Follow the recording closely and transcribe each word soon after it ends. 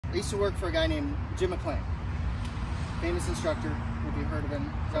I used to work for a guy named Jim McClain, famous instructor. If you've heard of him,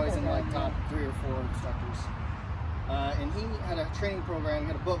 he's always in like top 3 or 4 instructors. And he had a training program, he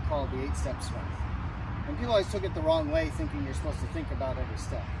had a book called The 8-Step Swing. And people always took it the wrong way, thinking you're supposed to think about every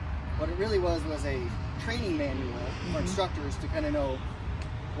step. What it really was a training manual for instructors to kind of know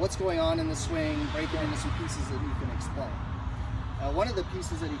what's going on in the swing, break it into some pieces that you can explain. One of the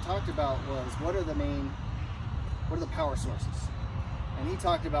pieces that he talked about was what are the power sources? And he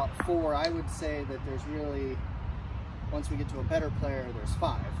talked about 4. I would say that there's really, once we get to a better player, there's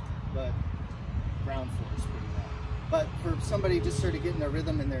 5, but ground 4 is pretty low. But for somebody just sort of getting their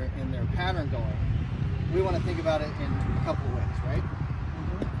rhythm and their pattern going, we want to think about it in a couple of ways, right?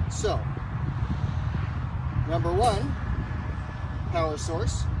 So, number 1, power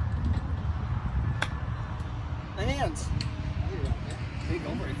source, the hands. They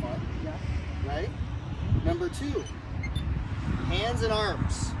go very far, right? Number 2, hands and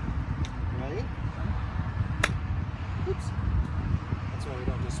arms, right? Oops. That's why we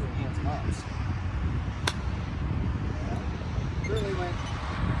don't just swing hands and arms. Certainly went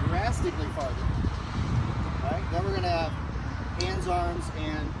drastically farther, right? Then we're going to have hands, arms,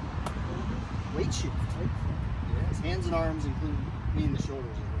 and weight shift. Yes, hands and arms include meaning the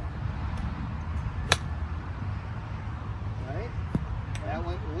shoulders as well. Right? That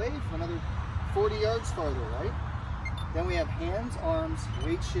went away for another 40 yards farther, right? Then we have hands, arms,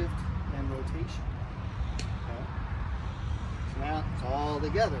 weight shift, and rotation. Okay? So now it's all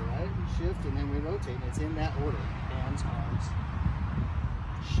together, right? We shift and then we rotate. And it's in that order. Hands, arms,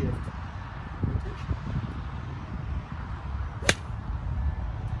 shift, rotation.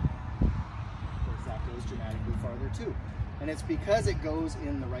 Of course, that goes dramatically farther too. And it's because it goes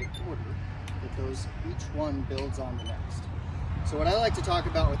in the right order that each one builds on the next. So what I like to talk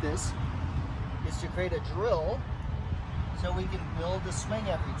about with this is to create a drill so we can build the swing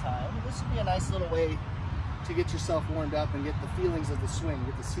every time. And this would be a nice little way to get yourself warmed up and get the feelings of the swing,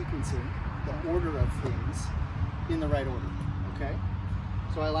 get the sequencing, the order of things in the right order, okay?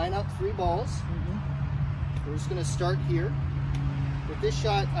 So I line up 3 balls. We're just gonna start here. With this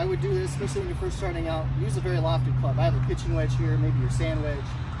shot, I would do this, especially when you're first starting out, use a very lofted club. I have a pitching wedge here, maybe your sand wedge,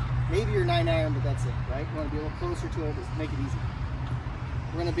 maybe your 9-iron, but that's it, right? You wanna be a little closer to it, just make it easy.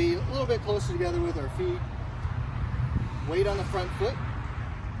 We're gonna be a little bit closer together with our feet. Weight on the front foot.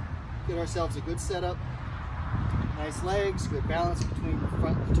 Get ourselves a good setup. Nice legs, good balance between the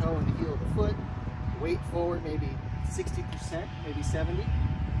front of the toe and the heel of the foot. Weight forward, maybe 60%, maybe 70.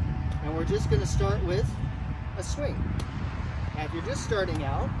 And we're just gonna start with a swing. Now, if you're just starting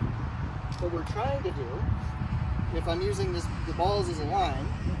out, what we're trying to do, if I'm using the balls as a line,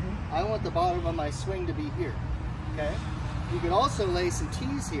 I want the bottom of my swing to be here, okay? You could also lay some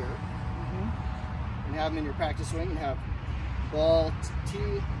tees here and have them in your practice swing and have ball,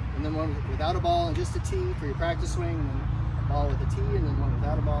 tee, and then one without a ball and just a tee for your practice swing, and then a ball with a tee and then one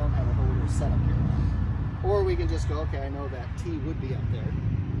without a ball, and have a whole little setup here. Or we can just go, okay, I know that tee would be up there,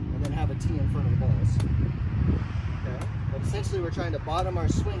 and then have a tee in front of the balls. Okay? But essentially we're trying to bottom our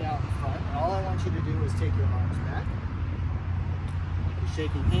swing out in front, and all I want you to do is take your arms back, you're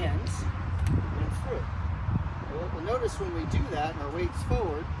shaking hands, and through. Well, notice when we do that and our weight's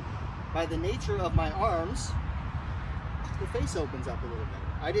forward, by the nature of my arms, the face opens up a little bit.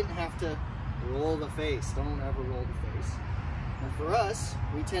 I didn't have to roll the face. Don't ever roll the face. And for us,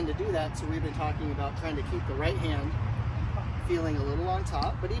 we tend to do that, so we've been talking about trying to keep the right hand feeling a little on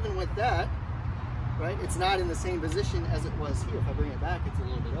top. But even with that, right, it's not in the same position as it was here. If I bring it back, it's a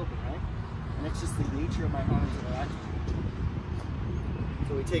little bit open, right? And it's just the nature of my arms that are active.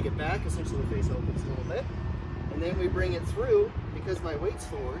 So we take it back, essentially the face opens a little bit. And then we bring it through, because my weight's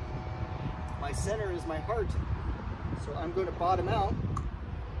forward, my center is my heart. So I'm going to bottom out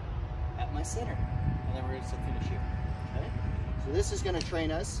at my center. And then we're going to finish here. Okay? So this is going to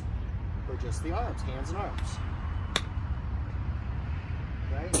train us for just the arms, hands and arms.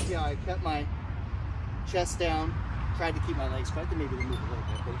 Right? See how I kept my chest down, tried to keep my legs quiet. Maybe they move a little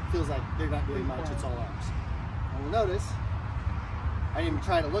bit, but it feels like they're not doing much, it's all arms. And we'll notice, I didn't even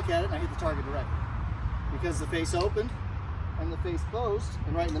try to look at it, and I hit the target directly. Because the face opened, and the face closed,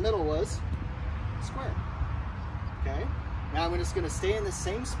 and right in the middle was square. Okay? Now I'm just going to stay in the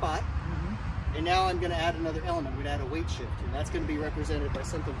same spot, and now I'm going to add another element. I'm going to add a weight shift, and that's going to be represented by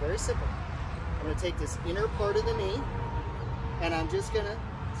something very simple. I'm going to take this inner part of the knee, and I'm just going to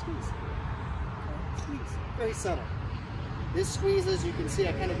squeeze. Okay? Squeeze. Very subtle. This squeeze, as you can see,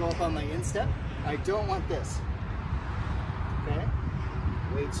 I kind of go up on my instep. I don't want this. Okay?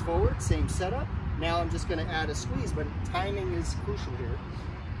 Weights forward, same setup. Now I'm just going to add a squeeze, but timing is crucial here.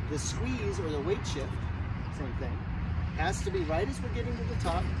 The squeeze or the weight shift, same thing, has to be right as we're getting to the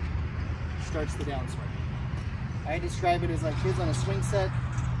top, starts the downswing. I describe it as like kids on a swing set.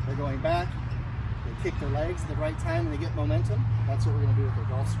 They're going back, they kick their legs at the right time, and they get momentum. That's what we're going to do with our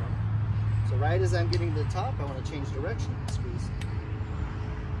golf swing. So right as I'm getting to the top, I want to change direction and squeeze.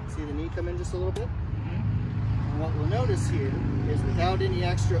 See the knee come in just a little bit? And what we'll notice here is without any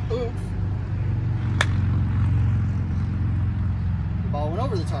extra oomph, the ball went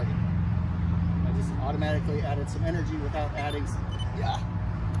over the target. I just automatically added some energy without adding some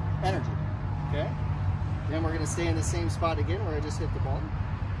energy, okay? Then we're going to stay in the same spot again where I just hit the ball.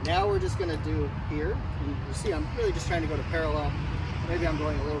 Now we're just going to do here, and you see I'm really just trying to go to parallel. Maybe I'm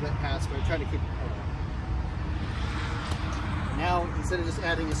going a little bit past, but I'm trying to keep it parallel. And now, instead of just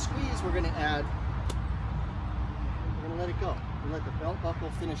adding a squeeze, we're going to let it go. We'll let the belt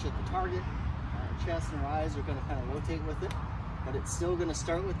buckle finish at the target. Our chest and our eyes are going to kind of rotate with it, but it's still going to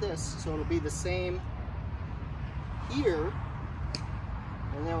start with this. So it'll be the same here,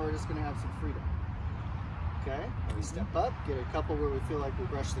 and then we're just going to have some freedom. Okay, we step up, get a couple where we feel like we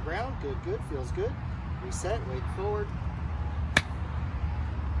brush the ground. Good, good, feels good. Reset, wait forward.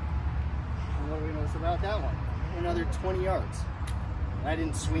 And what do we notice about that one? Another 20 yards. And I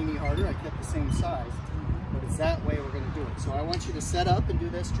didn't swing any harder, I kept the same size. But it's that way we're going to do it. So I want you to set up and do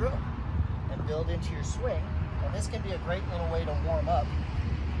this drill and build into your swing. And this can be a great little way to warm up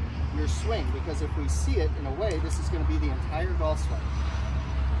your swing, because if we see it in a way, this is going to be the entire golf swing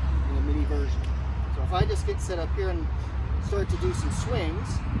in a mini version. So if I just get set up here and start to do some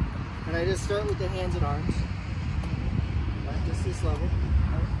swings, and I just start with the hands and arms, right, just this level,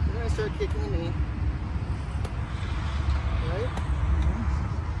 right? And then I start kicking the knee, right?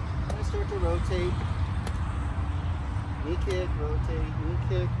 And I start to rotate, knee kick,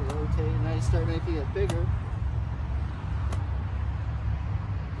 rotate, and I start making it bigger.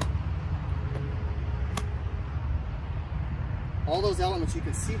 All those elements, you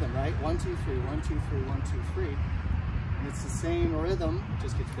can see them, right? 1, 2, 3, 1, 2, 3, 1, 2, 3. And it's the same rhythm, it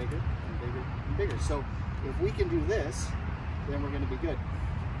just gets bigger and bigger and bigger. So if we can do this, then we're going to be good.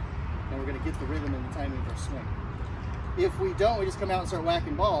 And we're going to get the rhythm and the timing of our swing. If we don't, we just come out and start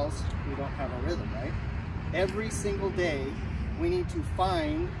whacking balls, we don't have a rhythm, right? Every single day, we need to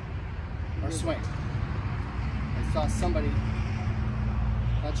find our swing. I saw somebody,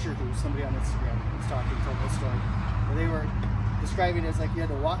 not sure who, somebody on Instagram was talking, told this story, where they were describing it as like you had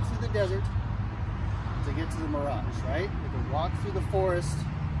to walk through the desert to get to the mirage, right? You had to walk through the forest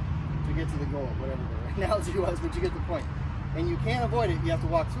to get to the goal, whatever the analogy was, but you get the point. And you can't avoid it, you have to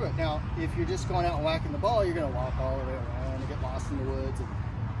walk through it. Now, if you're just going out and whacking the ball, you're gonna walk all the way around and get lost in the woods. And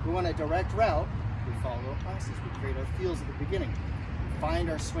we want a direct route, we follow a process, we create our feels at the beginning. We find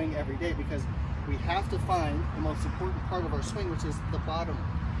our swing every day because we have to find the most important part of our swing, which is the bottom.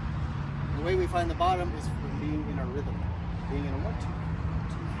 The way we find the bottom is from being in our rhythm. Being in a 1, 2, 1,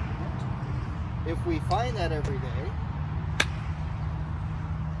 2, 1, 2. If we find that every day,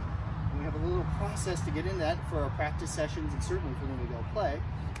 and we have a little process to get in that for our practice sessions and certainly for when we go play,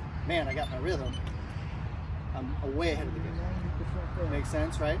 man, I got my rhythm, I'm way ahead of the game. Makes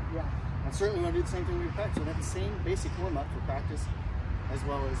sense, right? Yeah. And certainly we want to do the same thing when we practice. We have the same basic warm-up for practice as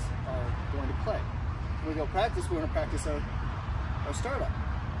well as going to play. When we go practice, we want to practice our startup.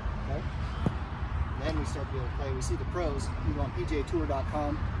 Okay? Then we start to be able to play. We see the pros, you go on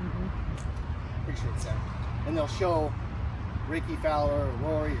PGAtour.com, pretty sure it's there, and they'll show Ricky Fowler or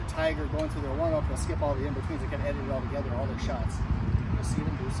Rory or Tiger going through their warm-up. They'll skip all the in-betweens, they kind of edit it all together, all their shots. You'll see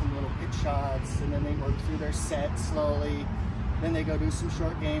them do some little pitch shots, and then they work through their set slowly. Then they go do some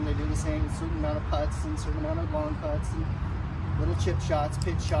short game. They do the same, certain amount of putts and certain amount of long putts and little chip shots,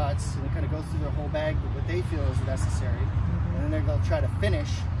 pitch shots, and they kind of go through their whole bag, but what they feel is necessary. And then they're going to try to finish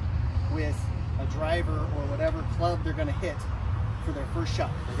with a driver or whatever club they're going to hit for their first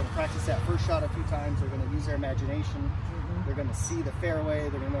shot. They're going to practice that first shot a few times. They're going to use their imagination. They're going to see the fairway.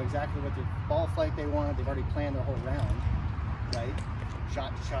 They're going to know exactly what the ball flight they want. They've already planned their whole round, right?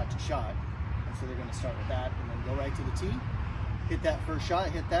 Shot to shot to shot. And so they're going to start with that and then go right to the tee, hit that first shot,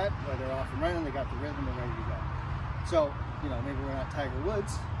 hit that, where they're off and running, they got the rhythm, they're ready to go. So, you know, maybe we're not Tiger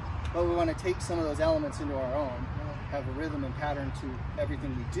Woods, but we want to take some of those elements into our own, have a rhythm and pattern to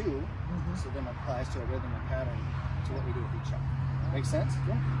everything we do, so then it applies to a rhythm and pattern to what we do with each other. Make sense?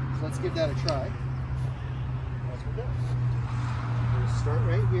 Yeah. So let's give that a try. That's what we'll do. We'll start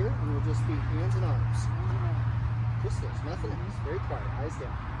right here, and we'll just be hands and arms. Just this, nothing else. Very quiet, eyes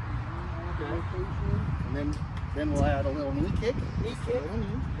down. Okay. And then we'll add a little knee kick. Knee kick.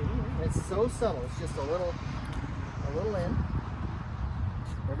 It's so subtle. It's just a little in.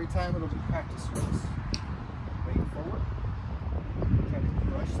 Every time it'll be practice swings. Wait forward. Try to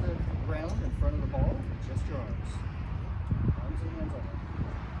brush the ground in front of the ball with just your arms. Arms and hands on.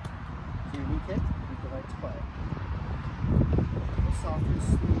 So your knee kick, keep the legs quiet. Softer,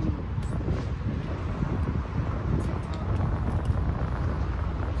 smooth.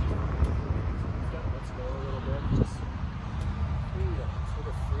 Let's go a little bit. Just freedom,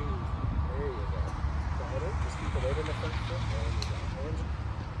 sort of free. There you go. Got it. Just keep the weight in the front foot. There you go.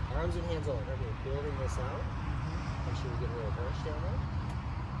 Arms and hands over. We're building this out. Make sure we get a little brush down there.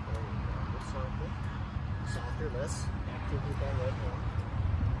 There you go. A bit softer. Softer, less active with that right hand.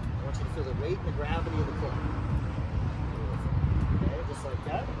 I want you to feel the weight and the gravity of the core. Okay, just like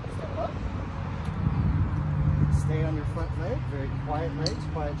that. Step up. Stay on your front leg. Very quiet legs,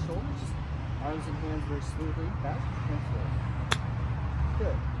 quiet shoulders. Just arms and hands very smoothly back and forth.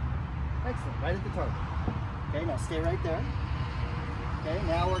 Good. Excellent. Right at the target. Okay, now stay right there. Okay,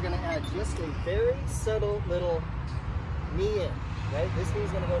 now we're going to add just a very subtle little knee in. Right? This knee's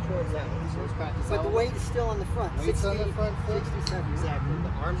going to go towards that one. So let's practice that. But the weight is still on the front. Weight's on the front foot. 67. Exactly.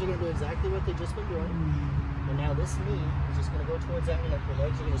 The arms are going to do exactly what they've just been doing. And now this knee is just going to go towards that knee. Like your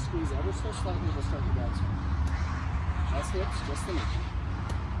legs are going to squeeze ever so slightly to start your downswing. Less hips, just the knee.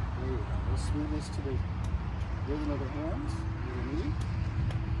 There you go. A little smoothness to the rhythm of the hands, your knee.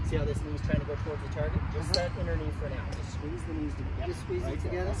 See how this knee is trying to go towards the target? Just that inner knee for now. Just squeeze the knees together. Just squeeze right it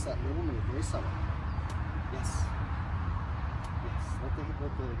together? That's that little move, very subtle. Yes. Yes. Let the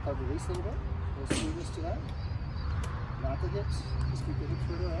club release a little bit. A little smoothness to that. Not the hips. Just keep the hips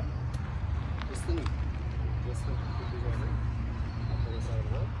where they're at. Just the knee. Just the knee. Keep it over. I'll pull this out of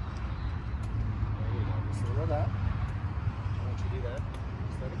the way. There you go. Just a little of that. I want you to do that.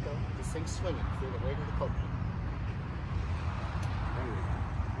 Just let it go. This thing's swinging. Feel the weight of the club. There you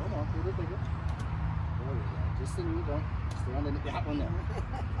go. One more. A little bigger. There you go. Just the knee. Don't stay on the knee. That one there.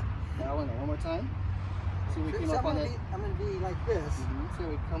 That one there. One more time. See, we came up on that. I'm going to be like this. So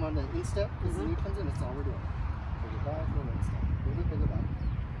we come on the instep because the knee comes in. That's all we're doing. Bring it back, little instep. Bring it back.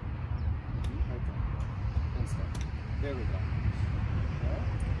 Right there. Instep. There we go. Okay.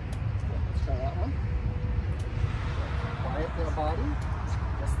 Let's try that one. Quiet the body.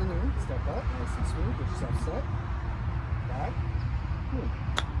 Just the knee. Step up. Nice and smooth. Get yourself set. Back.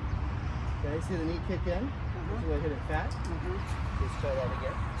 Okay, see the knee kick in? Just go hit it fat. Let's try that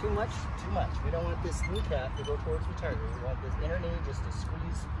again. Too much? Too much. We don't want this kneecap to go towards the target. We want this inner knee just to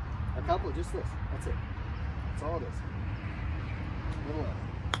squeeze a couple, just this. That's it. That's all it is. A little up.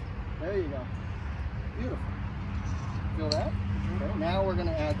 There you go. Beautiful. Feel that? Okay, now we're going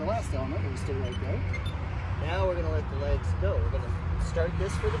to add the last element. We'll stay right there. Now we're going to let the legs go. We're going to start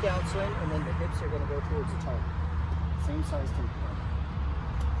this for the downswing, and then the hips are going to go towards the target. Same size tape. There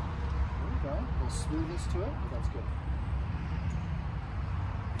we go. A little smoothness to it, but that's good.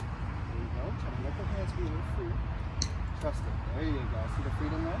 Try to let the hands be a little free. Trust it. There you go. See the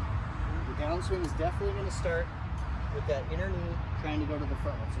freedom there? The downswing is definitely going to start with that inner knee trying to go to the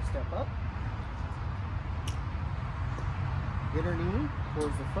front. So step up. Inner knee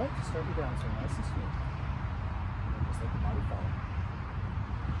towards the front to start the downswing. Nice and smooth. And then just let the body follow.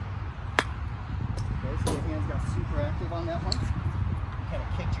 Okay, so the hands got super active on that one. You kind of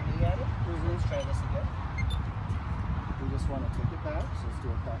kicked your knee at it. Let's try this again. We just want to take it back. So let's do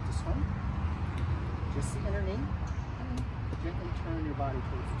a practice swing. Just the inner knee, and gently turn your body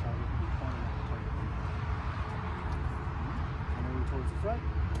towards the target. And then towards the front.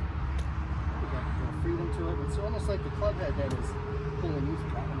 We got a little freedom to it. It's almost like the club head that is pulling you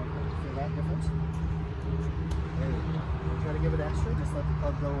through that one. Feel that difference? There you go. We'll try to give it extra. Just let the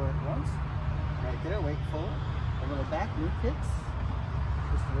club go where it wants. Right there, weight forward. A little back, knee kicks.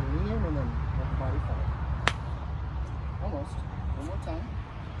 Just a little knee in, and then let the body follow. Almost. One more time.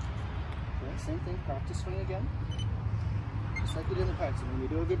 Okay, same thing, practice swing again. Just like we did in the practice. When you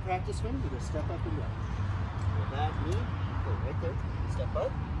do a good practice swing, you just step up and go. Go back, knee, go right there. Step up,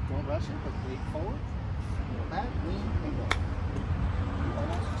 don't rush it, but weight forward. Go back, knee, and go.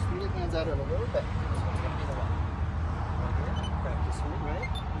 Almost just throw your hands out a little bit. This one's going to be the one. Right here, practice swing, right?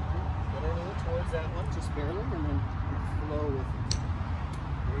 Inner knee towards that one, just barely, and then flow with it.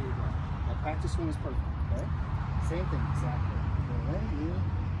 There you go. That practice swing is perfect, okay? Same thing, exactly. Go in, knee.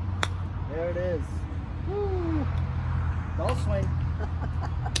 There it is. Woo! Ball swing.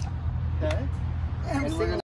 Okay. And we're gonna